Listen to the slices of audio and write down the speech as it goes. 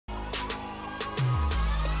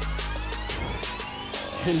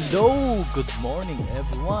Hello! Good morning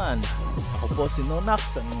everyone! Ako po si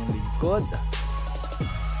Nonax, ang inyong lingkod.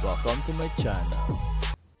 Welcome to my channel.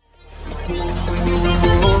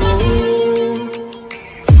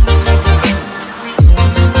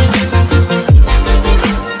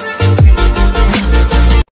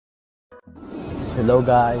 Hello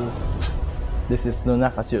guys! This is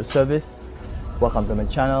Nonax at your service. Welcome to my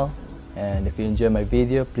channel. And if you enjoy my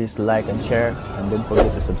video, please like and share. And don't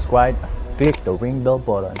forget to subscribe. Click the ring bell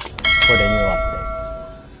button for the new updates.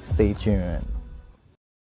 Stay tuned.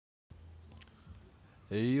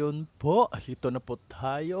 Ayun po, ito na po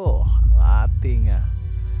tayo. Ang ating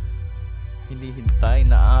hinihintay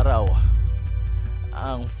na araw.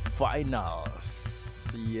 Ang finals.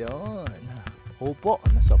 Yun. Opo,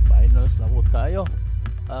 nasa finals na po tayo.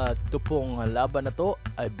 At ito pong laban na to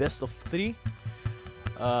ay best of 3.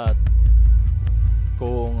 At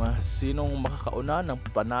kung sinong makakauna ng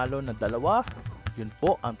panalo na dalawa, yun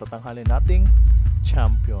po ang tatanghalin nating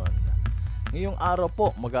champion. Ngayong araw po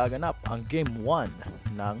magaganap ang game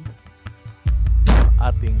 1 ng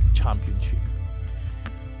ating championship.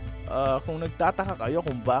 Kung nagtataka kayo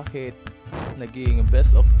kung bakit naging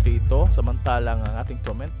best of 3 to, samantalang ang ating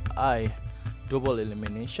tournament ay double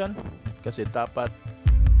elimination, kasi dapat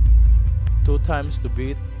 2 times to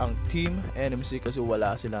beat ang team NMC kasi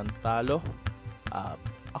wala silang talo.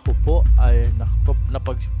 Ako po ay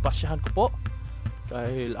napagpasyahan ko po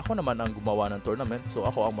dahil ako naman ang gumawa ng tournament, so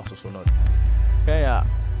ako ang masusunod. Kaya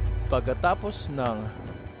pagkatapos ng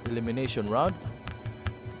elimination round,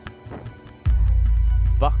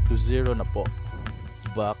 back to 0 na po.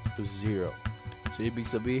 Back to 0. So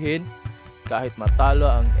ibig sabihin, kahit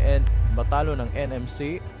matalo ng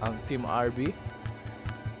NMC ang Team RB,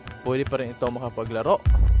 pwede pa rin ito makapaglaro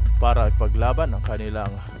para ipaglaban ang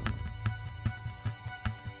kanilang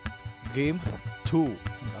Game 2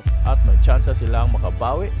 at may chance silang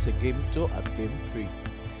makabawi sa Game 2 at Game 3.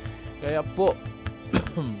 Kaya po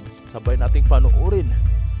sabay nating panuorin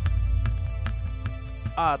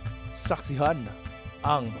at saksihan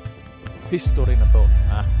ang history na to.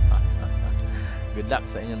 Good luck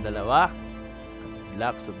sa inyong dalawa. Good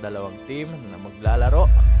luck sa dalawang team na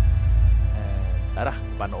maglalaro. Tara,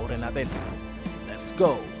 panuorin natin. Let's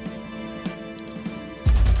go!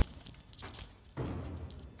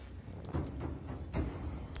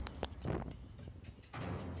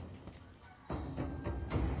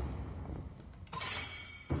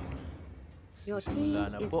 Simula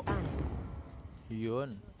na po.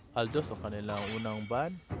 Yun. Aldo sa kanilang unang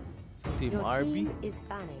ban. Sa Team RB.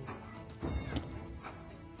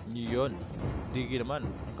 Yun. Digi naman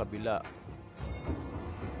ang kabila.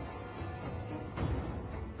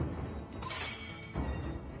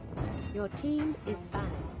 Your team is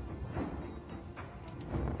banning.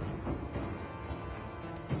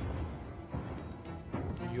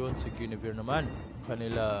 Yun, si Guinevere naman.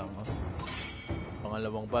 Kanilang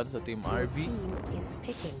pangalawang ban sa Team RB.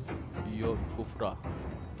 Yun, Kufra.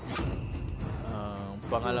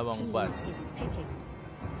 Pangalawang ban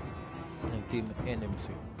ng Team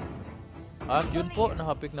NMC. At yun po,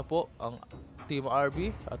 nakapick na po ang Team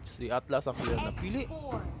RB at si Atlas ang kanilang napili.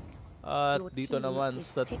 At dito naman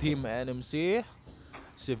sa Team NMC,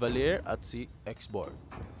 si Valier at si Xboard.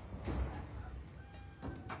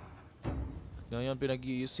 Ngayon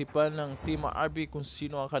pinag-iisipan ng Team RB kung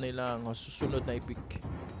sino ang kanilang susunod na i-pick.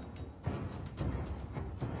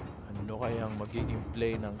 Ano kayang magiging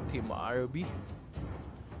play ng Team RB?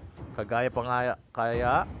 Kagaya pa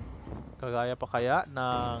kaya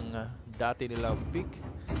ng dati nilang pick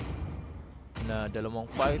na dalawang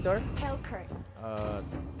fighter.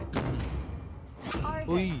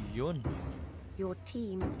 Uy, yun. Your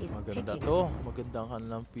team is maganda picking. to. Magandang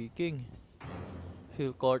kanilang picking.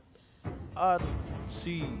 Hillcourt at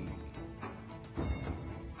si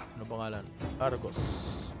ano pangalan? Argos.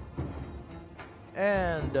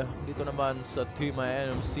 And dito naman sa Team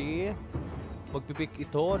NMC, magpipick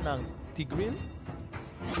ito ng Tigreal.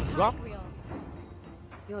 Rock.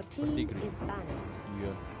 Your team is banning.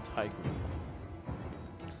 Yun, Tigreal.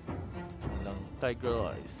 Lang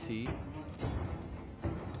Tigreal ay si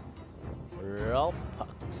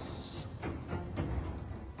Ralpax.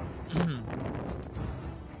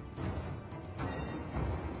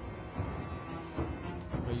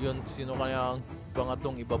 Ngayon, sino kaya ang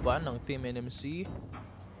pangatlong ibaban ng Team NMC?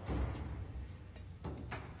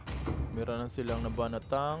 Meron na silang naban na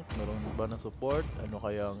tank, meron na na support. Ano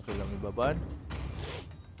kaya ang kailang ibaban?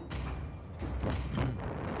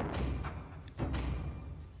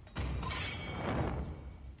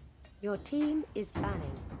 Your team is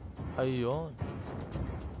banning. Ayun.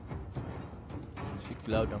 Si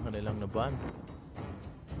Cloud ang kanilang naban.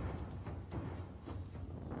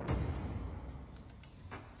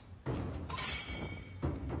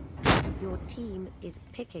 team is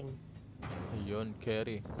picking. Ayun,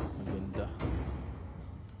 carry. Maganda.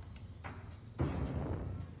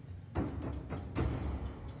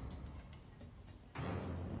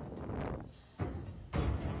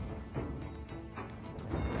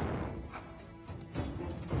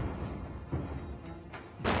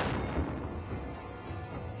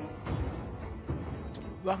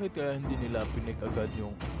 Bakit kaya hindi nila pinik agad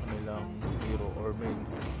yung kanilang hero or main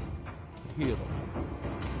hero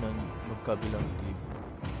ng magkabilang team?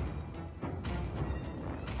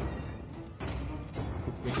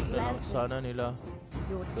 Kung pinik na lang sana nila.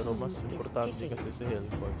 Your Pero team mas is importante picking. kasi si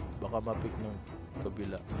Hellford. Baka mapick ng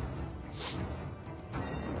kabila.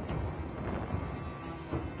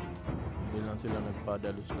 Hindi lang sila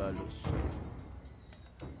nagpadalos-dalos.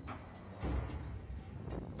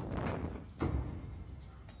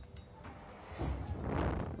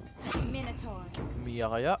 Minotaur. Mia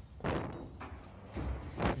kaya?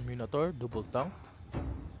 Minotaur, double tank.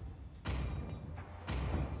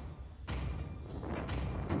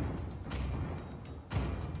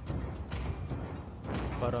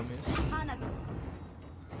 Paramis. Hanabi.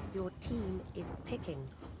 Your team is picking.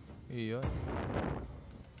 Iyon.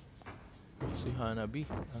 Si Hanabi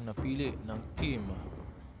ang napili ng team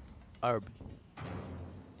RB.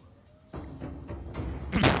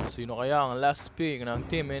 Sino kaya ang last pick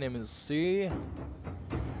ng team NMC?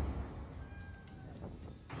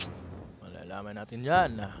 Malalaman natin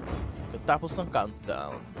yan katapos ng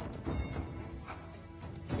countdown.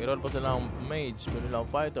 Meron pa silang mage, meron silang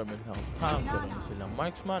fighter, meron silang tank, meron silang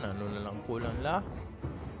marksman. Ano na lang kulang la?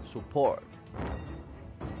 Support.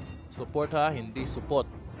 Support ha, hindi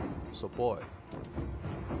support. Support.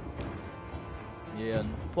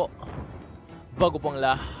 Yan po. Bago pang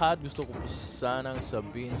lahat, gusto ko po sanang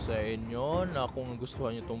sabihin sa inyo na kung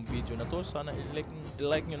gustuhan nyo itong video na to, sana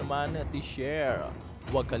i-like nyo naman at i-share.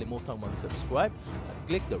 Huwag kalimutang mag-subscribe at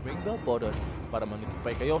click the ring bell button para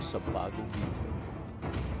ma-notify kayo sa bagong video.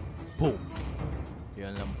 Boom!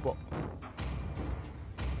 Yan lang po.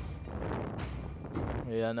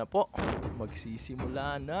 Ayan na po.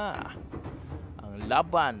 Magsisimula na ang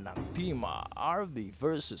laban ng Team RB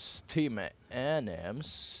versus Team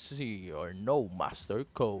NMC or No Master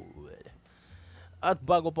Code. At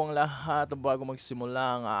bago pong lahat, bago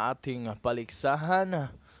magsimula ang ating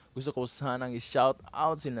paliksahan, gusto ko sanang i-shout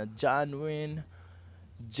out sina Janwin,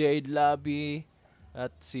 Jade Labi,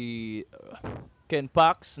 at si Ken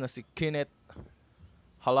Pax na si Kenneth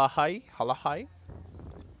Halahay.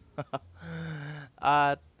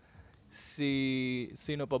 At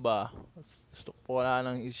sino pa ba? Gusto ko na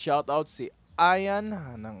nang i-shoutout si Ayan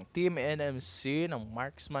ng Team NMC ng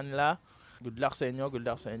Marksman la. Good luck sa inyo, good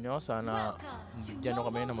luck sa inyo. Sana bigyan nyo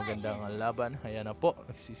kami ng magandang laban. Ayan na po,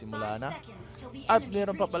 nagsisimula na. At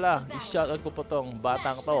meron pa pala, i-shoutout ko po tong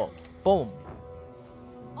batang to. Boom!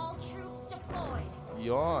 All troops deployed.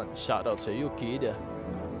 Yon, shoutout sa you, kid.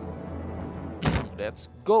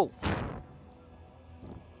 Let's go!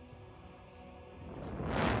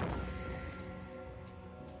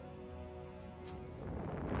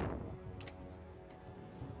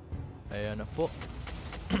 Ayan na po.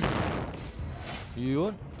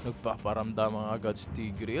 Yun, nagpaparamdam agad si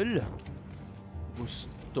Tigreal.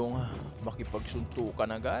 Gustong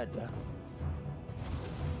makipagsuntukan agad.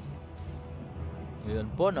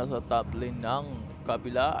 Ayan po, nasa top lane ng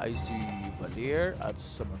kabila ay si Valir at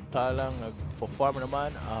samantalang nagpo-farm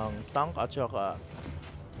naman ang tank at saka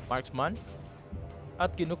marksman.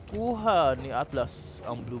 At kinukuha ni Atlas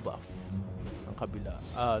ang blue buff ng kabila,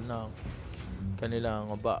 ng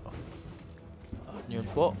kanilang buff. At yun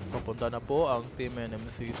po, papunta na po ang Team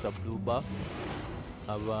NMC sa blue buff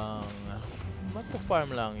habang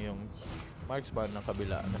magpo-farm lang yung marksman ng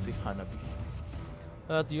kabila na si Hanabi.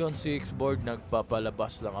 At yun, si X-Board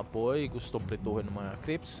nagpapalabas ng apoy, gustong prituhin ng mga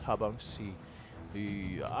creeps habang si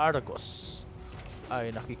Argos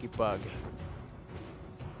ay nakikipag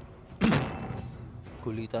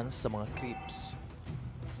kulitan sa mga creeps.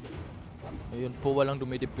 Ayun po, walang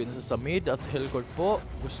dumidepensa sa mid at Hellcourt po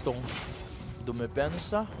gustong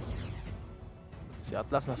dumipensa. Si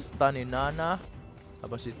Atlas na stun ni Nana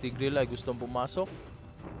habang si Tigreal ay gustong pumasok.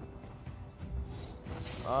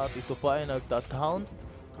 At ito pa ay nagtataunt.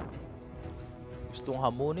 Gustong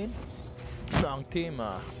hamunin ang team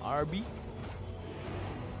RB.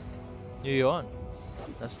 Yun,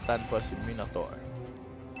 na-stun pa si Minotaur.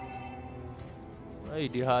 Ay,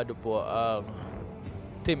 dihado po ang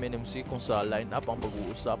Team NMC kung sa line-up ang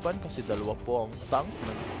pag-uusapan kasi dalawa po ang tank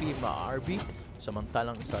ng Team RB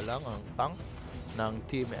samantalang isa lang ang tank ng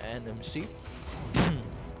Team NMC.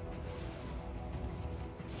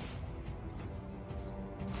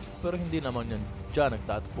 Pero hindi naman yan dyan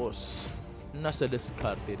nagtatapos. nasa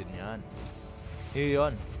diskarte din yan.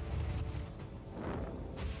 Iyon.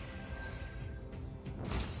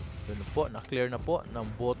 Yun po, na-clear na po ng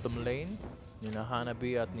bottom lane ni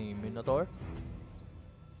Hanabi at ni Minotaur.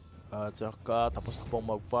 At saka tapos na pong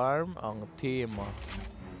mag-farm ang team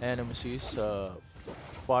NMC sa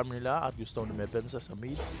farm nila at gusto nang mepensa sa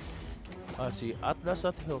mid. At si Atlas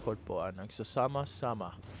at Hillcourt po ang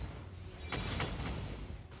nagsasama-sama.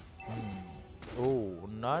 Oh,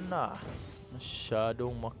 Nana.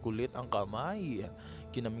 Masyadong makulit ang kamay.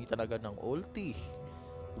 Kinamitan agad ng ulti.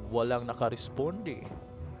 Walang nakaresponde.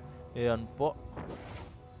 Ayan po.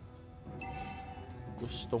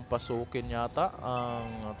 Gustong pasukin yata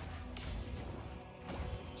ang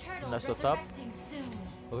Turtle nasa top. resurrecting soon.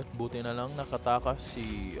 At buti na lang nakatakas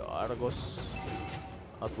si Argos.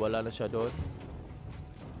 At wala na siya doon.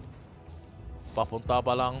 Papunta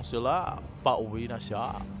pa lang sila. Pauwi na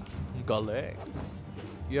siya. Galing.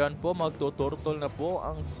 Yan po, magtuturtol na po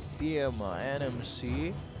ang team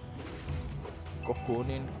NMC.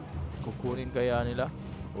 Kukunin kaya nila.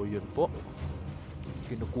 O yun po.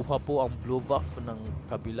 Kinukuha po ang blue buff ng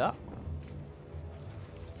kabila.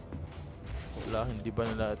 Wala, hindi ba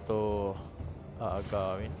nila ito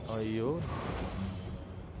aagawin? Ayun.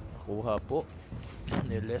 Nakuha po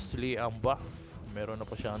ni Leslie ang buff. Meron na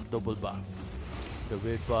po siya ang double buff. The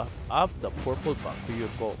red buff up, the purple buff.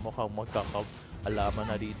 Yun po, mukhang magkakaalaman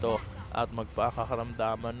na dito. At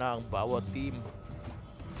magpakakaramdaman na ang bawat team.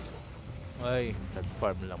 Ay,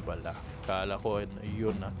 nag-farm lang pala. Kala ko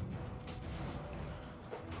yun na.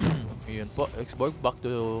 Yun po, Xborg back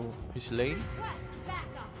to his lane. Request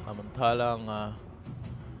backup. Samantalang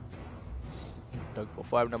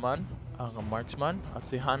nagpo-farm naman ang marksman at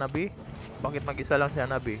si Hanabi. Bakit mag-isa lang si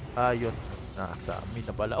Hanabi? Yun, nasa mid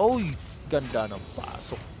na pala. Uy! Ganda ng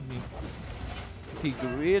pasok ni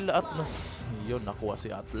Tigreal at yun, nakuha si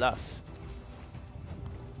Atlas.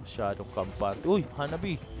 Masyadong kampante. Uy,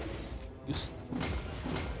 Hanabi!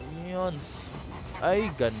 Yun. Ay,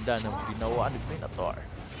 ganda ng ginawa ni Minotaur.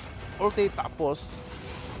 Ulti tapos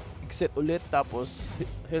exit ulit tapos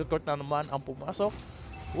Hillcourt na naman ang pumasok.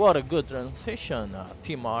 What a good transition,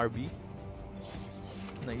 Team RB.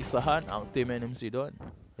 Naisahan ang Team NMC doon.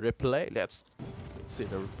 Replay, let's see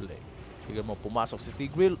the replay. Tignan mo, pumasok si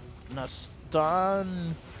Tigreal,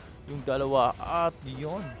 na-stun yung dalawa at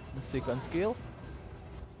yun, na second skill.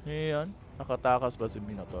 Ayan, nakatakas pa si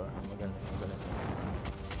Minotaur. Magaling.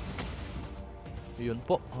 Yun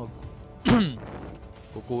po.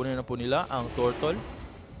 Kukunin na po nila ang turtle.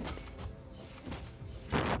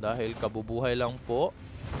 Dahil kabubuhay lang po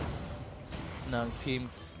ng Team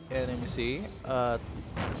NMC at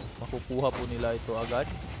makukuha po nila ito agad.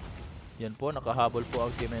 Yan po, nakahabol po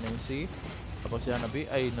ang Team NMC. Tapos si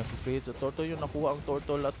Hanabi ay nag-fade sa turtle. Yun, nakuha ang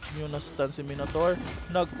turtle at yun, na-stun si Minotaur.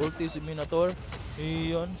 Nag-ulti si Minotaur.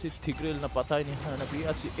 Yun, si Tigreal napatay ni Hanabi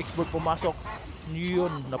at si Xboard pumasok.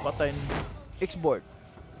 Yun, napatay ni Xboard.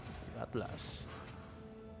 Atlas.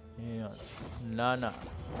 Yan. Nana.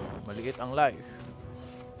 Maliit ang life.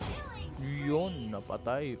 Yun,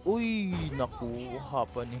 napatay. Uy, nakuha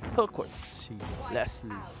pa ni Hillcourt si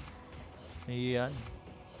Leslie. Yan.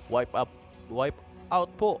 Wipe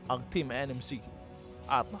out po ang Team NMC.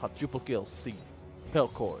 At naka-triple kill si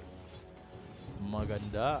Hillcourt.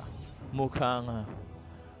 Maganda. Mukhang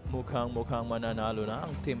mananalo na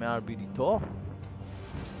ang Team RB dito.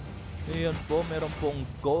 Ayan po, meron pong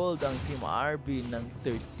gold ang Team RB ng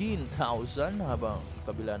 13,000 habang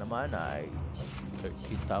kabila naman ay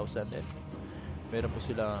 13,000 din. Meron po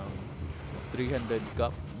silang 300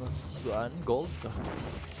 cup na gold.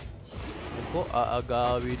 Ayan po,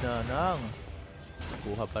 aagawin na ng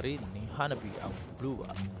kuha pa rin ni Hanabi ang blue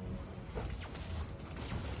up.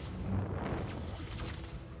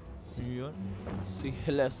 Yun, si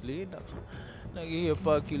Leslie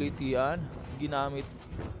nagigipagkilitian, ginamit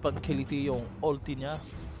pagkiliti yung ulti niya.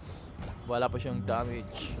 Wala pa siyang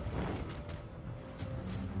damage.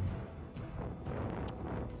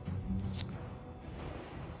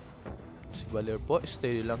 Si Valer po,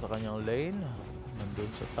 steady lang sa kanyang lane.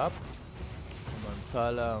 Nandun sa top.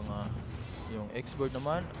 Samantalang yung expert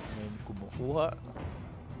naman ay kumukuha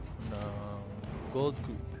ng gold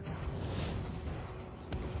group.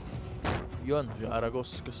 Yun, si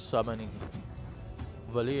Aragos kasama ni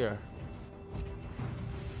Valier.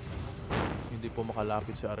 Hindi po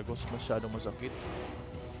makalapit si Aragos, masyadong masakit.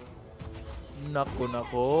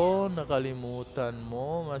 Nako, nakalimutan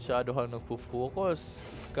mo. Masyado kang nagpo-focus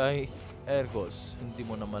kay Argos. Hindi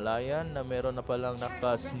mo na malayan na meron na palang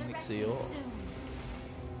nakasneak sa'yo.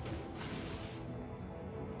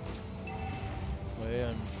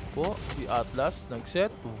 Ayan po, si Atlas nag-set.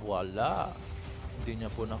 Wala. Hindi niya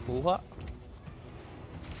po nakuha.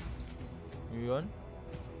 Yun.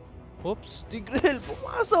 Oops, Tigreal,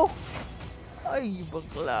 pumasok! Ay, ibang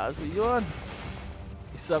klase yun.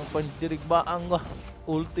 Isang pandirigbaang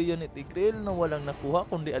ulti yun ni Tigreal na walang nakuha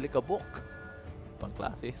kundi alikabok. Ibang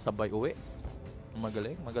klase, sabay uwi.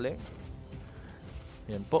 Magaling, magaling.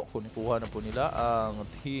 Yan po, kunikuha na po nila ang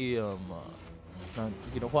team.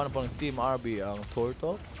 Kinukuha na po ng Team RB ang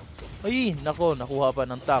Turtle. Ay, nako, nakuha pa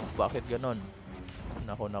ng tank. Bakit ganon?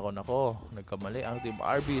 Nako. Nagkamali ang Team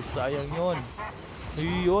RB. Sayang yun.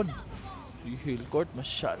 Ayun. Si Hillcourt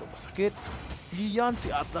masyado masakit. Iyan,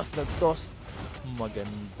 si Atlas nag-toss.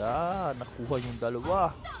 Maganda. Nakuha yung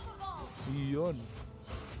dalawa. Iyon.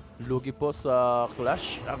 Lugi po sa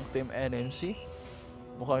clash ang Team NMC.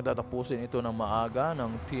 Mukhang tatapusin ito ng maaga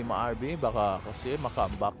ng Team RB. Baka kasi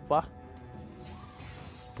makambak pa.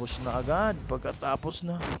 Push na agad pagkatapos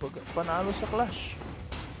na panalo sa clash.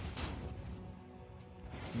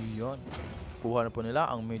 Iyon. Kuha na po nila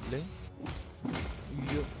ang mid lane.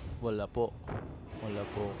 Iyon. Wala.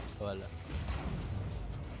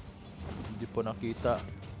 Hindi po nakita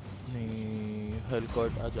ni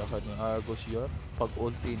Hellcourt at saka ni Argos yun. Pag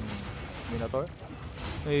ulti ni Minotaur.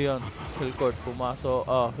 Ayan. Hellcourt pumasok.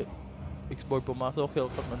 Export pumasok.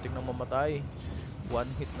 Hellcourt nantik nang mamatay. One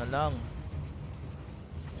hit na lang.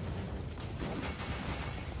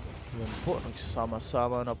 Yan po,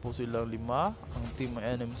 nagsasama-sama na po silang 5 ang Team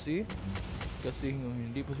NMC. Kasi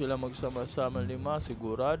hindi po sila magsama-sama 5,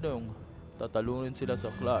 siguradong tatalunin sila sa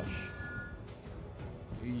clash.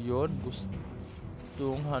 Iyon,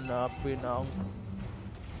 gustong hanapin ang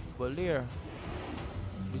Valir.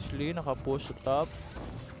 Bisley nakapush sa top.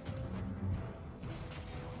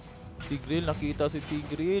 Tigreal, nakita si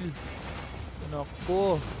Tigreal.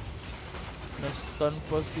 Nako, na-stun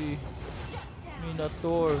pa si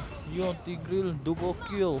Minotaur. Yun, Tigreal, double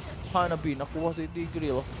kill. Hanabi, nakuha si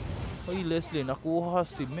Tigreal. Ay, Leslie, nakuha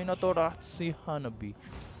si Minotaur at si Hanabi.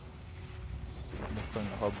 Mukhang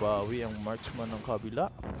nakabawi ang marksman ng kabila.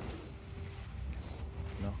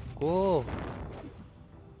 Nako,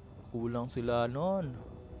 kulang sila nun.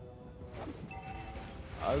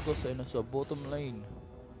 Argos ay nasa bottom lane.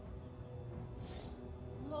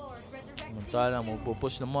 Samantalang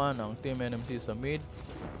magpupush naman ang Team NMC sa mid.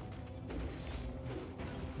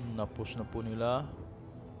 Na-push na po nila.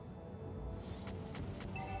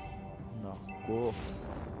 Nako.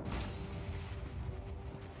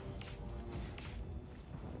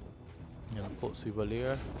 Yan po si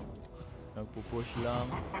Valir. Nagpupush lang.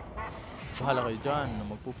 Bahala kayo dyan.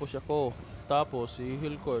 Magpupush ako. Tapos si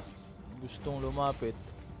Hillcourt gustong lumapit.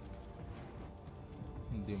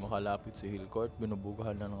 Hindi makalapit si Hillcourt.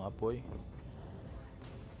 Binubugahan na ng apoy.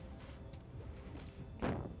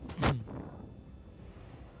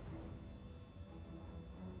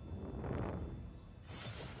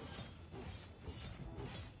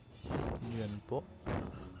 Yan po.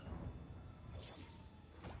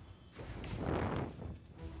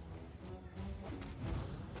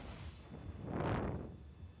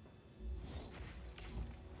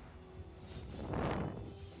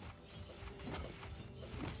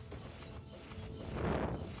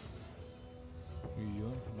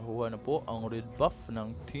 Yun, nakuha na po ang red buff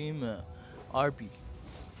ng Team RB.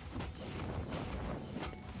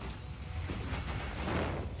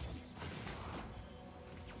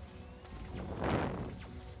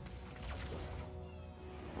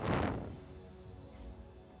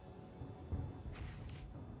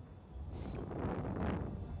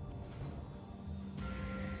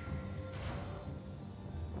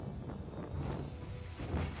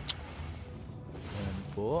 Yan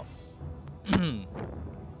po.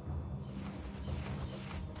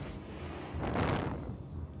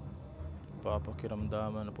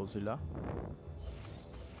 Papakiramdaman na po sila.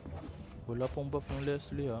 Wala pong buff ng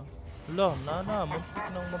Leslie ha. Wala, Nana, muntik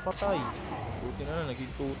nang mapatay. Buti na lang,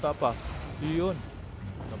 naging tuta pa. Yun,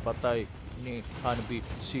 napatay ni Hanabi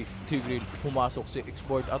si Tigreal. Pumasok si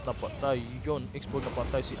Export at napatay. Yun, Export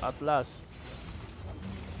napatay si Atlas.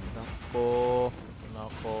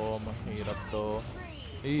 Nako, mahirap to.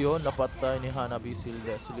 Iyon, napatay ni Hanabi si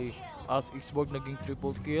Leslie. As Export naging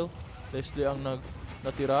triple kill, Leslie ang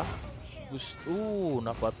natira.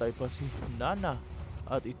 Napatay pa si Nana.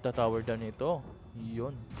 At itatower na nito.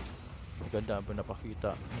 Iyon. Maganda ba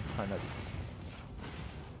napakita ni Hanabi.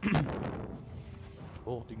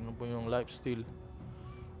 Tingnan po yung lifesteal.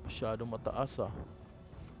 Masyado mataas ah.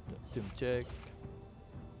 Team check.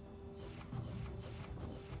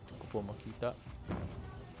 Hindi ko po makita.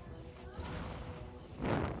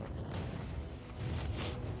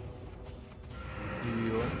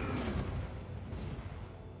 Iyon.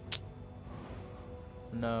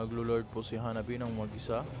 Naglo-lord po si Hanabi ng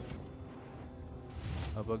mag-isa.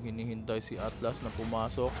 Habang hinihintay si Atlas na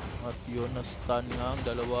pumasok. At yun, na-stun nga ang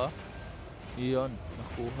dalawa. Iyon,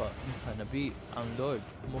 nakuha ni Hanabi ang Lord.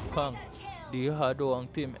 Mukhang dihado ang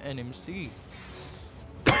Team NMC.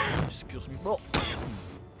 Excuse me po.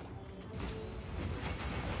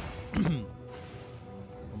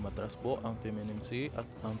 Umatras po ang Team NMC at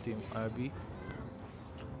ang Team RB.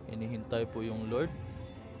 Hinihintay po yung Lord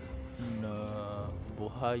na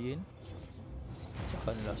buhayin. Sa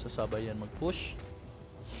kanila sasabayan mag-push.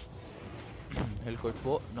 Hellcourt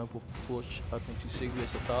po, nagpo-push at nagsisigwe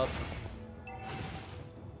sa top.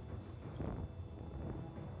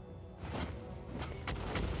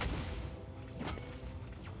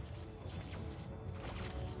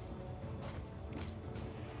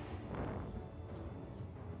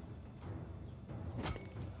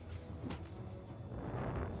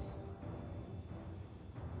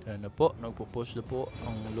 Yan na po, nagpo-push na po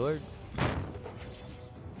ang Lord.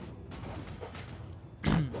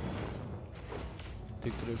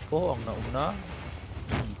 Tigreal po ang nauna.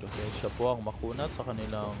 Kasi siya po ang makunat sa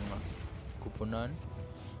kanilang kupunan.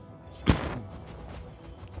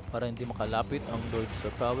 Para hindi makalapit ang Lord sa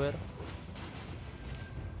tower.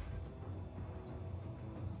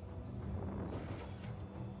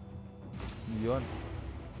 Yun.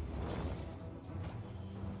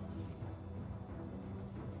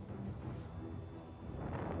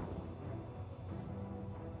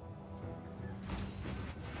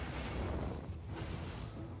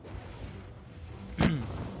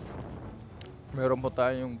 Meron po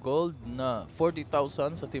tayong gold na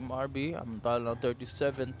 40,000 sa Team RB. Ang talo na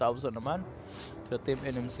 37,000 naman sa Team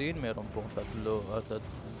NMC. Meron pong 3,000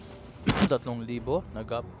 na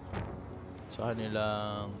gap sa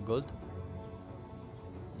kanilang gold.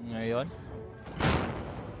 Ngayon,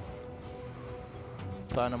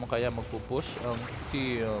 sana naman kaya magpupush ang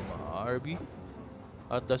Team RB.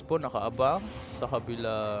 Atlas po nakaabang sa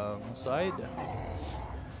kabilang side.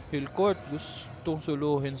 Hillcourt gustong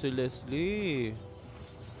suluhin si Leslie.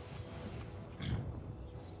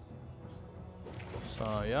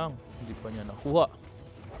 Sayang, hindi pa niya nakuha.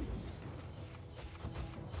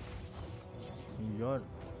 Yun.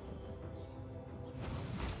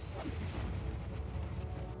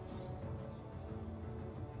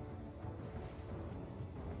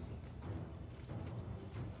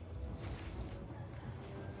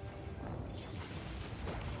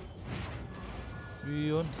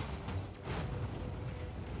 Yun.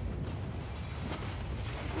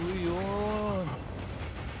 Yun.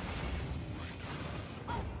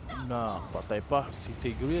 Napatay pa si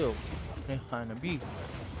Tigreal ni Hanabi.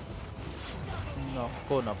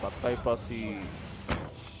 Nako, napatay pa si...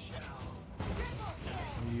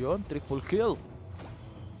 Yun, triple kill.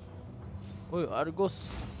 Uy,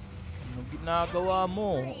 Argos. Anong ginagawa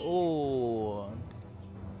mo? Oh...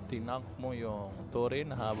 Tinank mo yung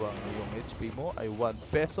Torin habang yung HP mo ay 1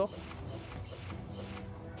 peso.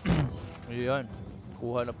 Ayan.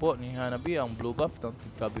 Kuha na po ni Hanabi ang blue buff ng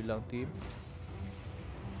kabilang team.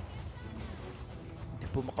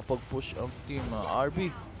 Hindi po makapag-push ang team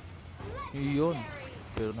RB. Iyon.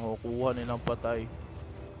 Pero nakukuha nilang patay.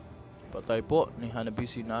 Patay po ni Hanabi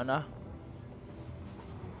si Nana.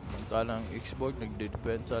 Samantalang X-Borg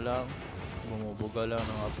nagde-depensa lang. Bumubuga lang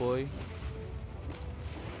ng apoy.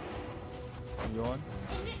 Yun.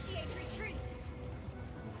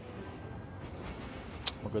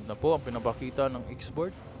 Maganda po ang pinapakita ng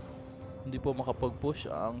X-Board. Hindi po makapag-push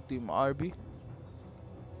ang Team RB.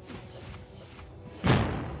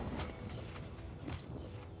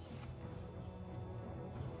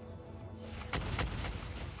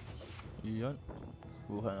 Yun.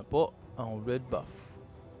 Kuha na po ang red buff.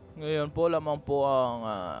 Ngayon po lamang po ang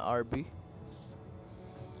RB.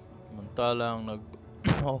 Samantalang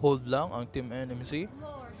nag-hold lang ang Team NMC.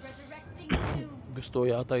 Gusto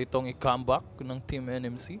yata itong i-comeback ng Team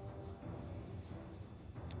NMC.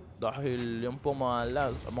 Dahil yung po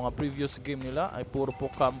mga previous game nila ay puro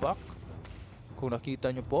po comeback. Kung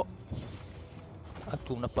nakita nyo po. At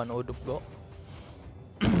kung napanood po.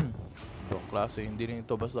 Itong klase, hindi rin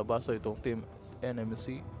ito basta-basta itong Team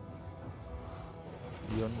NMC.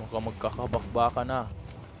 Yun, mukhang magkakabakbaka na.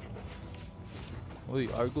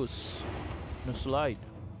 Uy, Argus. Na-slide.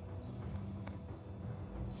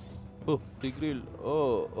 Oh, Tigreal.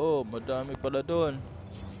 Oh, madami pala doon.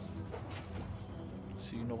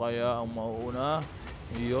 Sino kaya ang mauuna?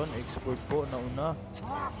 Iyon, export po, nauna.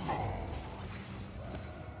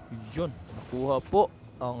 Iyon, nakuha po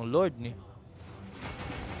ang Lord ni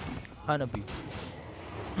Hanabi.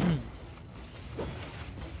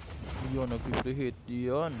 Iyon, nag-preheat.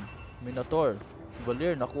 Iyon, Minotaur.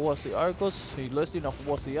 Valir, nakuha si Arcos. Si Leslie,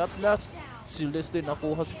 nakuha si Atlas. Si Leslie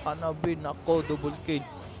nakuha si Hanabi. Nako, double kill.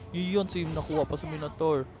 Yun si nakuha pa sa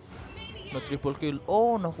Minotaur. Na triple kill.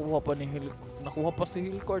 Oh, nakuha pa si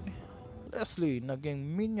Hillcourt. Leslie, naging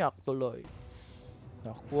minyak tuloy.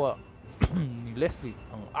 Nakuha ni Leslie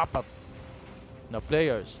ang 4 na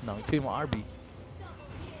players ng Team RB.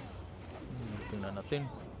 Tingnan natin.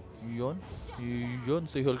 Yun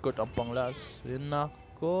si Hillcourt ang panglas.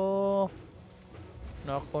 Nako.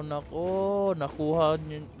 Nakuha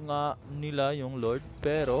nga nila yung Lord,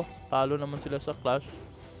 pero talo naman sila sa clash.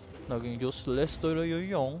 Naging useless tuloy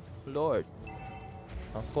yung Lord.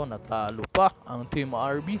 Ako, natalo pa ang Team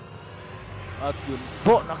RB. At yun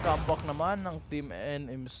po, nakambak naman ng Team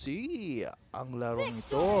NMC. Ang larong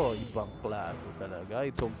ito, ibang klase talaga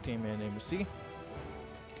itong Team NMC.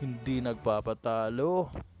 Hindi nagpapatalo.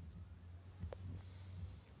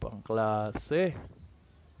 Ibang klase.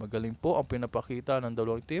 Magaling po ang pinapakita ng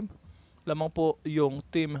dalawang team. Lamang po yung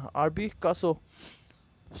Team RB, kaso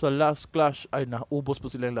sa last clash ay naubos po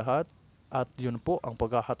silang lahat. At yun po ang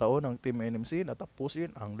pagkakataon ng Team NMC na tapusin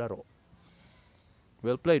ang laro.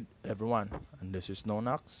 Well played, everyone. And this is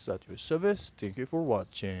Nonax at your service. Thank you for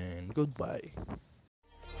watching. Goodbye.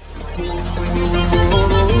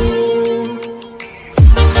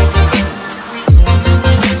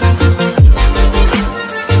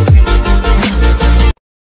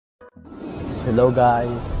 Hello guys,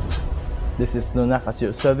 this is Nonax at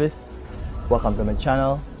your service. Welcome to my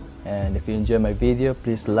channel, and if you enjoy my video,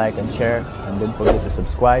 please like and share, and don't forget to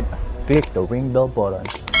subscribe. Click the ring bell button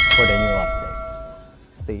for the new updates.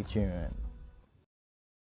 Stay tuned.